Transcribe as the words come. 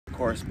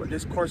course, but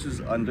this course is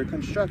under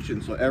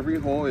construction, so every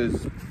hole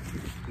is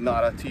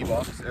not a tee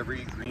box,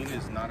 every green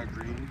is not a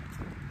green.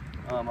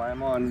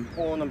 I'm on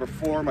hole number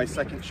 4, my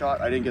second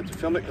shot. I didn't get to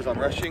film it because I'm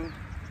rushing.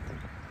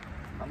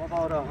 I'm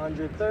about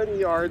 130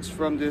 yards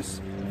from this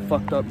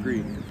fucked up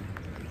green.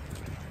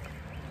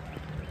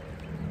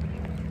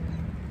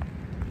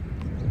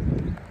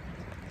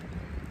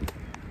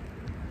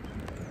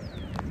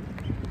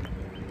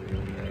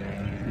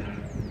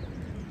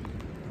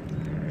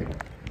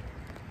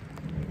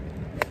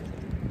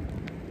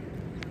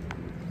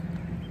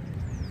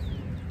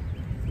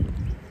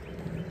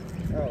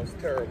 That was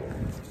terrible.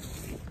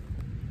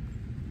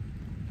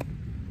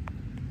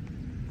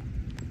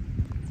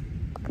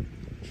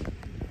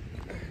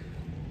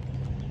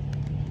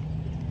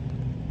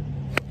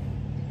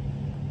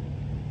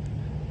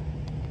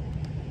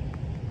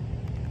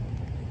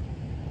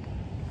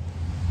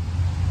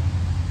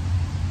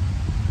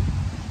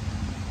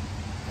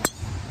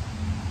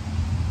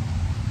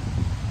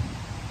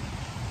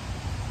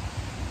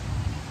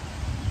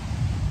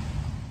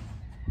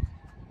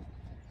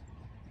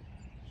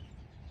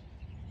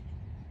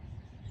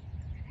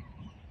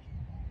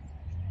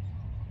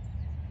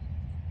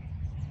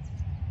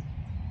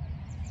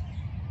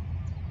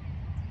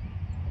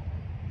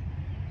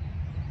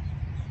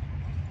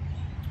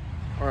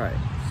 Alright,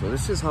 so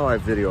this is how I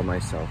video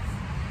myself.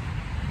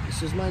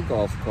 This is my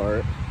golf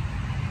cart.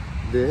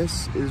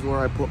 This is where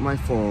I put my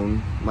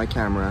phone, my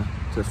camera,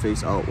 to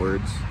face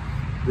outwards.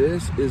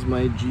 This is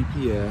my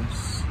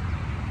GPS.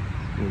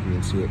 Maybe you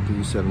can see it,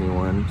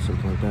 371,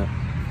 something like that.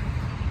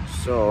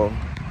 So,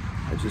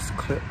 I just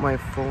clip my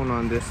phone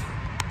on this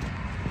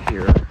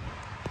here,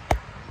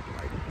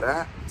 like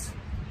that.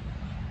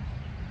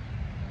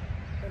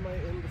 Am I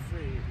in the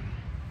frame?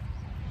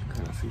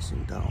 Kind of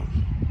facing down.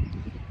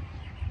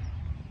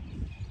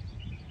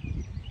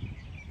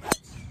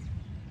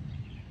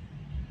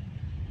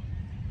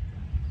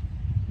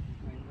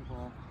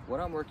 What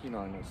I'm working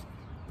on is,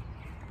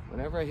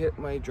 whenever I hit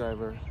my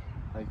driver,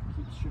 I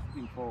keep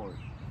shifting forward.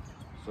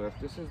 So if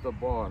this is the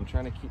ball, I'm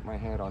trying to keep my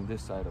head on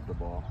this side of the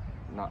ball,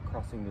 not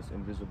crossing this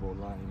invisible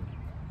line.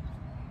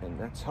 And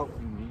that's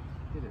helping me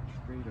hit it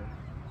straighter.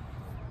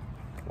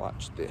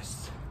 Watch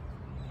this.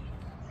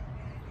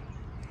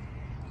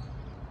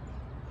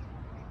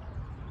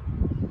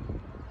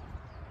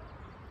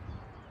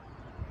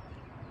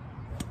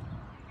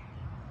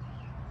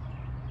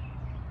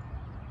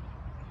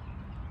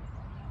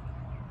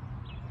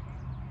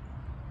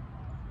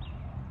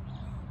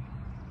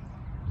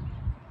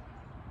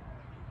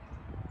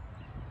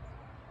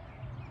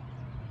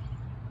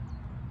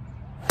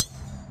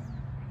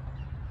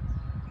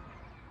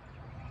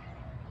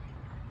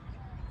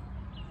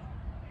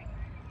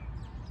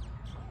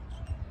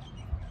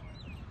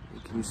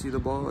 Can you see the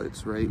ball?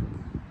 It's right.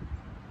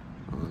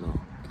 Oh no,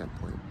 can't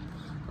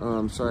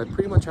point. So I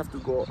pretty much have to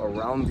go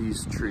around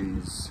these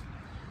trees.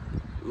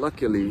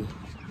 Luckily,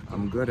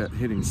 I'm good at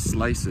hitting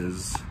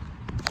slices,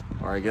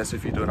 or I guess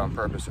if you do it on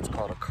purpose, it's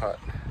called a cut.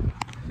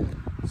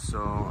 So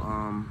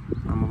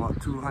I'm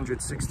about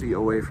 260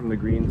 away from the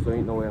green, so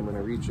ain't no way I'm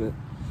gonna reach it.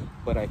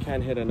 But I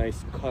can hit a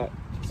nice cut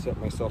to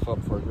set myself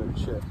up for a good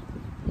chip.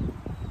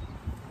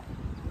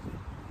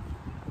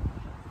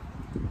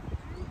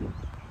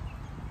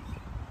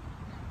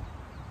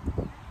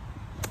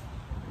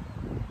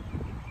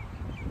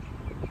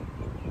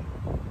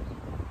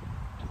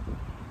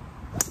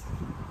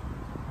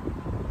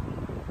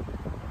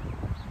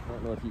 I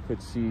don't know if you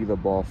could see the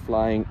ball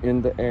flying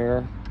in the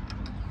air,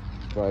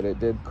 but it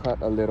did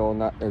cut a little,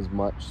 not as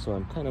much. So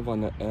I'm kind of on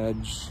the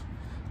edge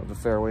of the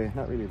fairway.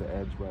 Not really the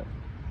edge, but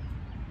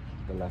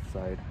the left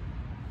side.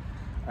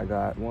 I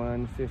got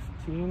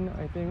 115,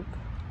 I think.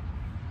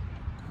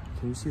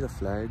 Can you see the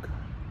flag?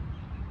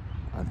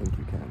 I think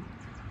you can.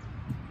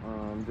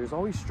 There's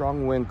always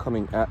strong wind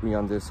coming at me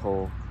on this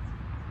hole,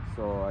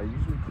 so I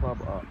usually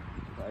club up.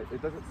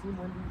 It doesn't seem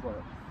windy,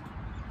 but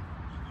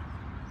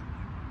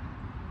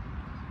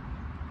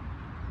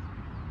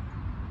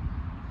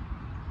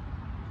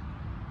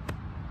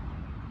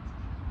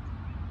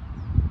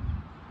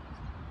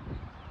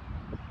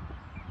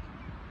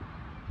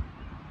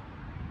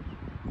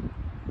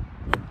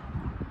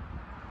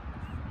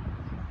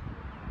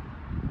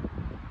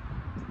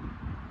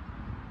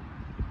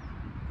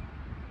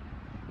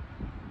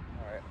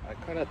I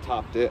kind of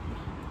topped it,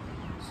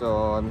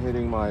 so I'm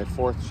hitting my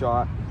 4th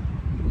shot.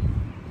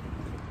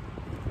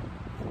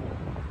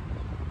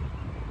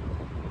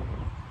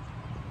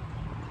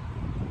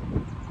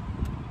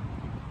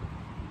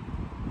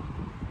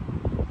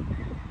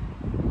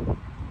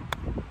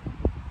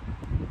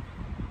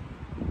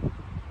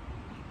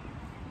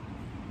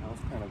 That was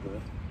kind of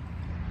good.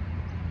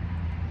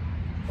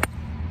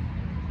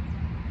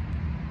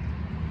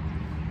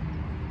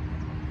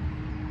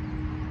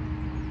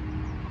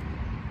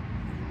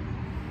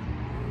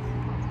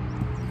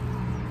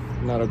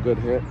 Not a good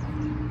hit.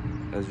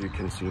 As you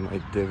can see,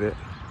 my divot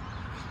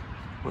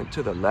went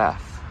to the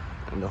left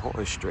and the hole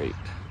is straight.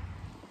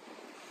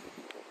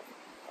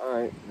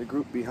 Alright, the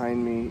group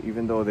behind me,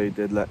 even though they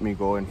did let me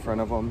go in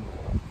front of them,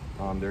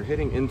 They're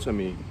hitting into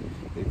me.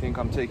 They think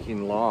I'm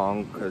taking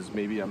long because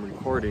maybe I'm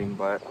recording,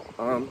 but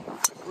the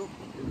group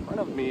in front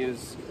of me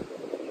is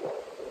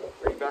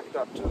pretty backed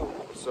up too.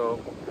 So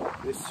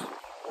this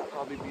will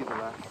probably be the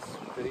last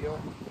video.